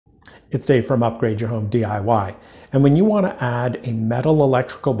It's safe from Upgrade Your Home DIY. And when you want to add a metal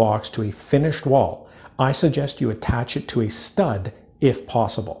electrical box to a finished wall, I suggest you attach it to a stud if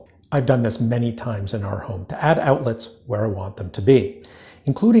possible. I've done this many times in our home to add outlets where I want them to be,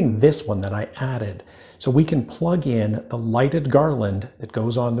 including this one that I added, so we can plug in the lighted garland that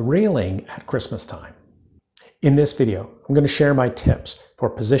goes on the railing at Christmas time. In this video, I'm going to share my tips for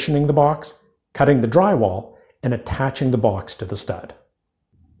positioning the box, cutting the drywall, and attaching the box to the stud.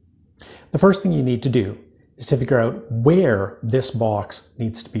 The first thing you need to do is to figure out where this box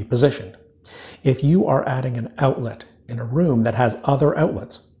needs to be positioned. If you are adding an outlet in a room that has other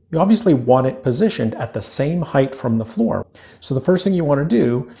outlets, you obviously want it positioned at the same height from the floor. So the first thing you want to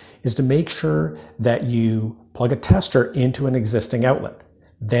do is to make sure that you plug a tester into an existing outlet.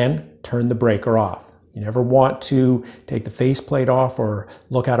 Then turn the breaker off. You never want to take the faceplate off or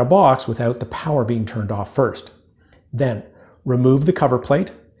look at a box without the power being turned off first. Then remove the cover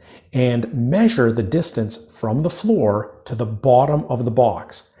plate and measure the distance from the floor to the bottom of the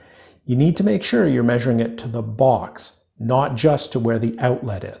box. You need to make sure you're measuring it to the box, not just to where the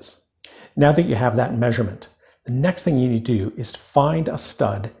outlet is. Now that you have that measurement, the next thing you need to do is to find a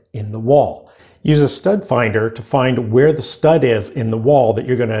stud in the wall. Use a stud finder to find where the stud is in the wall that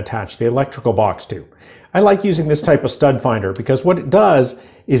you're going to attach the electrical box to. I like using this type of stud finder because what it does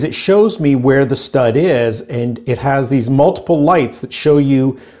is it shows me where the stud is, and it has these multiple lights that show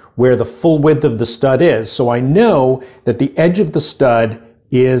you where the full width of the stud is. So I know that the edge of the stud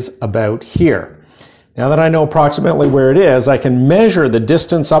is about here. Now that I know approximately where it is, I can measure the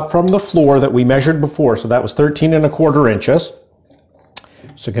distance up from the floor that we measured before. So that was 13¼ inches.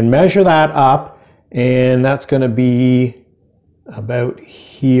 So I can measure that up, and that's going to be about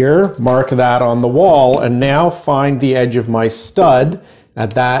here. Mark that on the wall, and now find the edge of my stud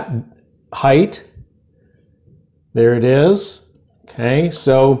at that height. There it is. Okay,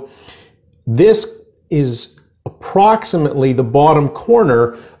 so this is approximately the bottom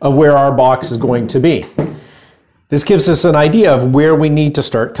corner of where our box is going to be. This gives us an idea of where we need to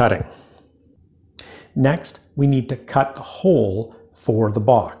start cutting. Next, we need to cut the hole for the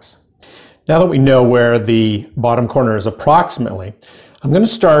box. Now that we know where the bottom corner is approximately, I'm going to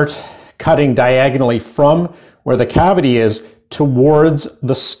start cutting diagonally from where the cavity is towards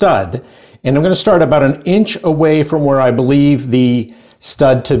the stud. And I'm going to start about 1 inch away from where I believe the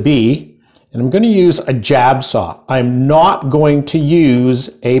stud to be. And I'm going to use a jab saw. I'm not going to use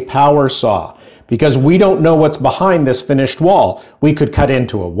a power saw because we don't know what's behind this finished wall. We could cut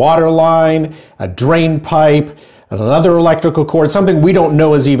into a water line, a drain pipe, another electrical cord, something we don't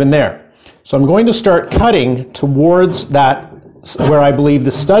know is even there. So I'm going to start cutting towards that, where I believe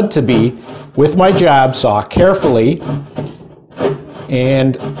the stud to be, with my jab saw carefully.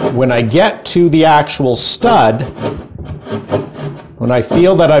 And when I get to the actual stud, when I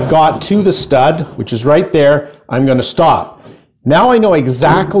feel that I've got to the stud, which is right there, I'm going to stop. Now I know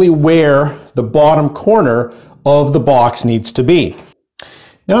exactly where the bottom corner of the box needs to be.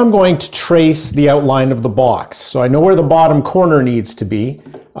 Now I'm going to trace the outline of the box. So I know where the bottom corner needs to be.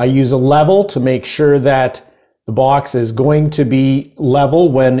 I use a level to make sure that the box is going to be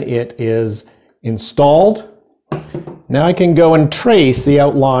level when it is installed. Now I can go and trace the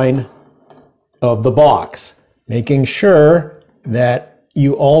outline of the box, making sure that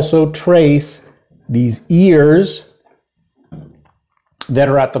you also trace these ears that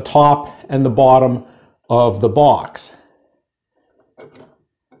are at the top and the bottom of the box,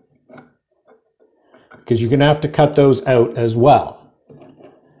 because you're going to have to cut those out as well.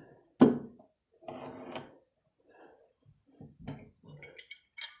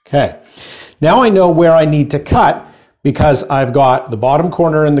 Okay, now I know where I need to cut because I've got the bottom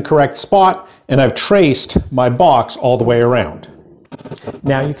corner in the correct spot and I've traced my box all the way around.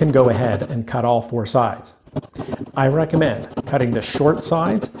 Now you can go ahead and cut all 4 sides. I recommend cutting the short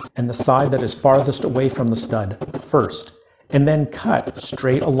sides and the side that is farthest away from the stud first, and then cut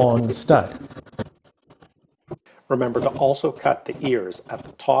straight along the stud. Remember to also cut the ears at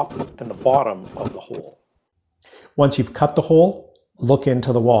the top and the bottom of the hole. Once you've cut the hole, look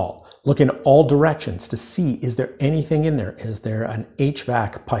into the wall. Look in all directions to see, is there anything in there? Is there an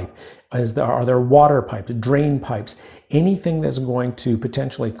HVAC pipe? Are there water pipes, drain pipes? Anything that's going to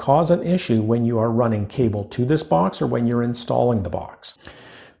potentially cause an issue when you are running cable to this box or when you're installing the box.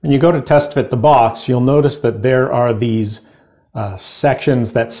 When you go to test fit the box, you'll notice that there are these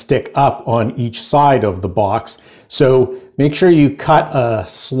sections that stick up on each side of the box. So make sure you cut a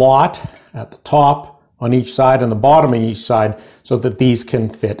slot at the top on each side and the bottom on each side so that these can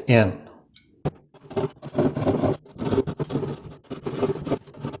fit in.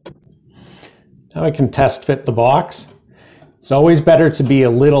 Now I can test fit the box. It's always better to be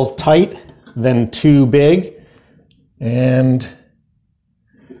a little tight than too big. And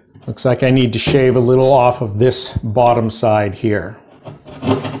looks like I need to shave a little off of this bottom side here.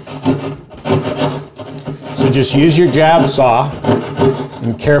 So just use your jab saw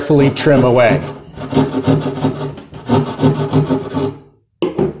and carefully trim away.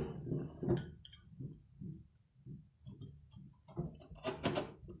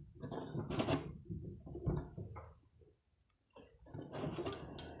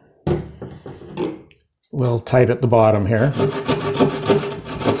 A little tight at the bottom here.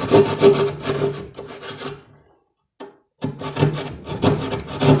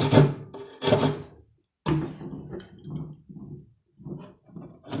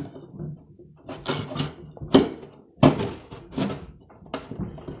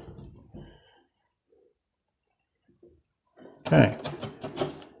 Okay,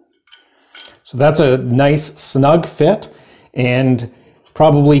 so that's a nice snug fit, and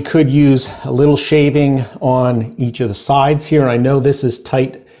probably could use a little shaving on each of the sides here. I know this is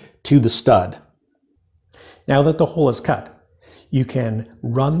tight to the stud. Now that the hole is cut, you can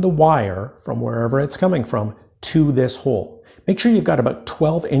run the wire from wherever it's coming from to this hole. Make sure you've got about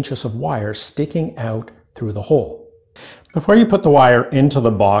 12 inches of wire sticking out through the hole. Before you put the wire into the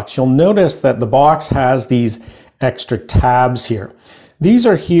box, you'll notice that the box has these extra tabs here. These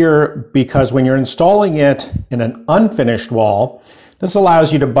are here because when you're installing it in an unfinished wall, this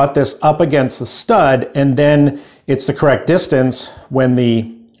allows you to butt this up against the stud, and then it's the correct distance when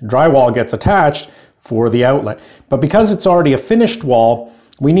the drywall gets attached for the outlet. But because it's already a finished wall,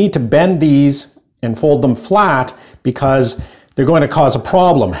 we need to bend these and fold them flat because they're going to cause a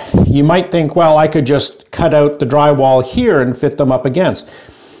problem. You might think, well, I could just cut out the drywall here and fit them up against.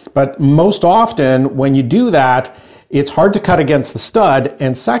 But most often when you do that, it's hard to cut against the stud,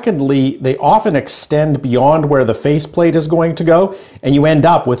 and secondly, they often extend beyond where the faceplate is going to go, and you end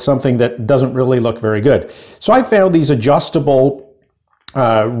up with something that doesn't really look very good. So I found these adjustable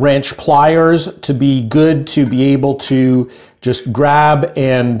wrench pliers to be good to be able to just grab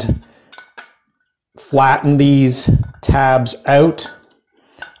and flatten these tabs out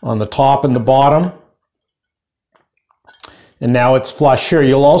on the top and the bottom. And now it's flush here.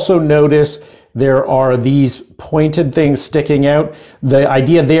 You'll also notice there are these pointed things sticking out. The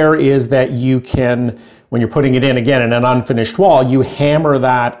idea there is that you can, when you're putting it in again in an unfinished wall, you hammer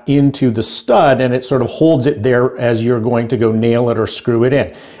that into the stud and it sort of holds it there as you're going to go nail it or screw it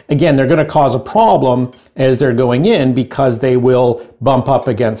in. Again, they're going to cause a problem as they're going in because they will bump up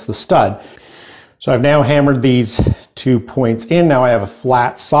against the stud. So I've now hammered these 2 points in. Now I have a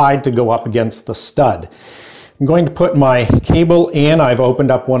flat side to go up against the stud. I'm going to put my cable in. I've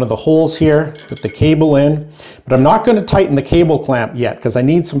opened up one of the holes here, put the cable in, but I'm not going to tighten the cable clamp yet because I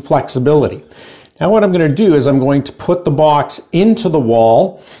need some flexibility. Now what I'm going to do is I'm going to put the box into the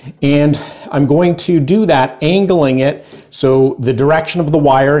wall, and I'm going to do that angling it so the direction of the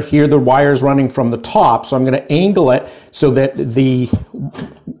wire, here the wire is running from the top, so I'm going to angle it so that the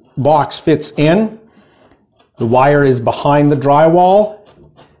box fits in. The wire is behind the drywall,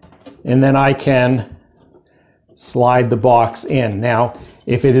 and then I can slide the box in. Now,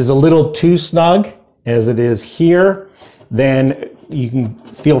 if it is a little too snug, as it is here, then you can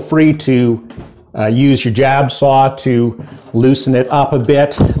feel free to use your jab saw to loosen it up a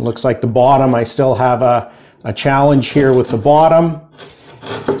bit. It looks like the bottom, I still have a challenge here with the bottom.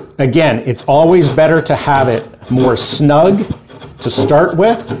 Again, it's always better to have it more snug to start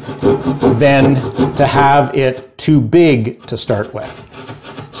with than to have it too big to start with.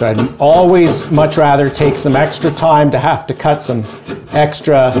 So I'd always much rather take some extra time to have to cut some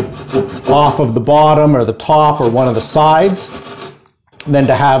extra off of the bottom or the top or one of the sides than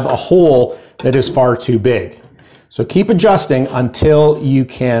to have a hole that is far too big. So keep adjusting until you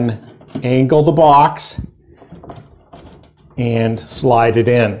can angle the box and slide it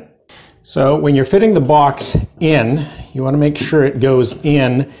in. So when you're fitting the box in, you want to make sure it goes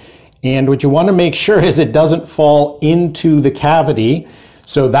in, and what you want to make sure is it doesn't fall into the cavity.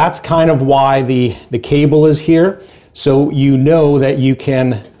 So that's kind of why the cable is here. So you know that you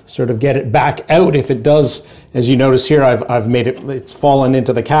can sort of get it back out if it does, as you notice here, I've made it, it's fallen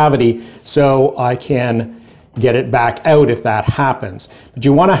into the cavity, so I can get it back out if that happens. But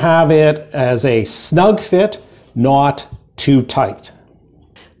you want to have it as a snug fit, not too tight.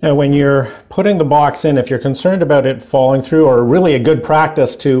 Now when you're putting the box in, if you're concerned about it falling through, or really a good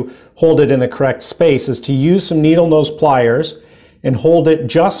practice to hold it in the correct space is to use some needle nose pliers and hold it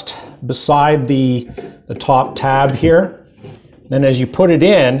just beside the top tab here. Then as you put it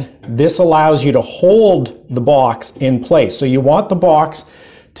in, this allows you to hold the box in place. So you want the box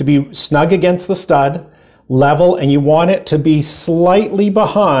to be snug against the stud, level, and you want it to be slightly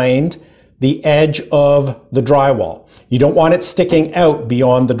behind the edge of the drywall. You don't want it sticking out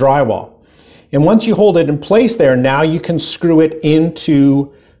beyond the drywall. And once you hold it in place there, now you can screw it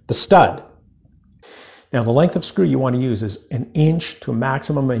into the stud. Now the length of screw you want to use is 1 inch to a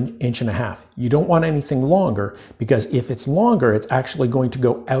maximum 1.5 inches. You don't want anything longer, because if it's longer, it's actually going to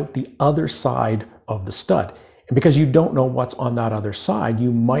go out the other side of the stud. And because you don't know what's on that other side,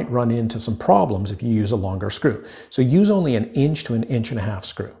 you might run into some problems if you use a longer screw. So use only 1 inch to 1.5 inches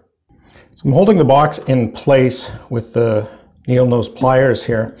screw. So I'm holding the box in place with the needle nose pliers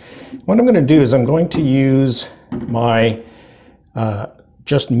here. What I'm going to do is I'm going to use my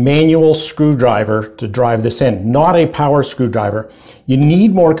just manual screwdriver to drive this in, not a power screwdriver. You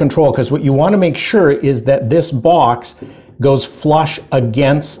need more control, because what you want to make sure is that this box goes flush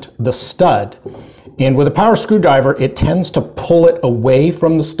against the stud. And with a power screwdriver, it tends to pull it away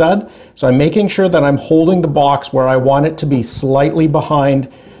from the stud. So I'm making sure that I'm holding the box where I want it to be slightly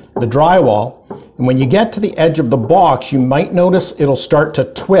behind the drywall. And when you get to the edge of the box, you might notice it'll start to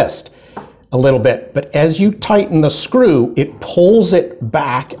twist a little bit. But as you tighten the screw, it pulls it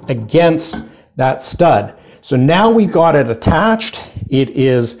back against that stud. So now we've got it attached. It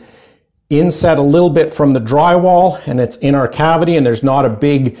is inset a little bit from the drywall, and it's in our cavity, and there's not a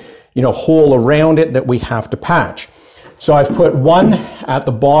big hole around it that we have to patch. So I've put one at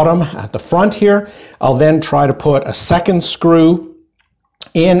the bottom at the front here. I'll then try to put a second screw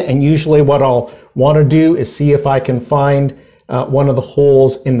in, and usually what I'll want to do is see if I can find one of the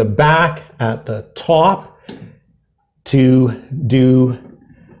holes in the back at the top to do.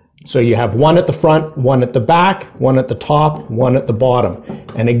 So you have one at the front, one at the back, one at the top, one at the bottom.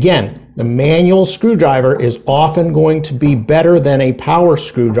 And again, the manual screwdriver is often going to be better than a power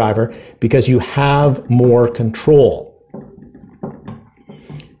screwdriver because you have more control.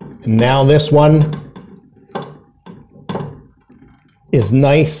 And now this one is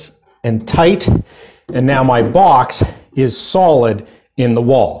nice and tight, and now my box is solid in the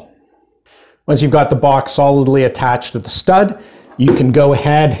wall. Once you've got the box solidly attached to the stud, you can go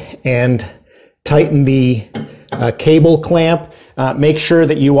ahead and tighten the cable clamp. Make sure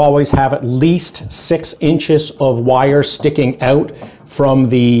that you always have at least 6 inches of wire sticking out from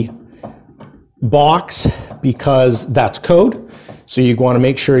the box, because that's code. So you want to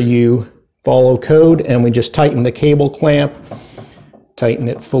make sure you follow code, and we just tighten the cable clamp, tighten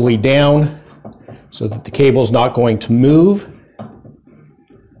it fully down so that the cable is not going to move.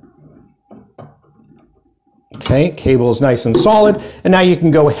 Okay, cable is nice and solid, and now you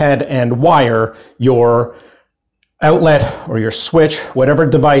can go ahead and wire your outlet or your switch, whatever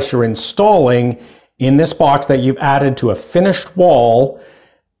device you're installing in this box that you've added to a finished wall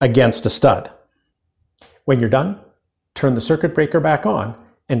against a stud. When you're done, turn the circuit breaker back on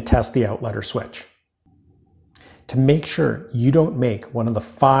and test the outlet or switch. To make sure you don't make one of the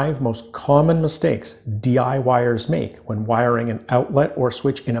 5 most common mistakes DIYers make when wiring an outlet or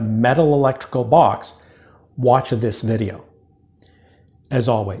switch in a metal electrical box, watch this video. As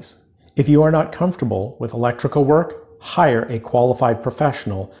always, if you are not comfortable with electrical work, hire a qualified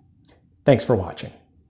professional. Thanks for watching.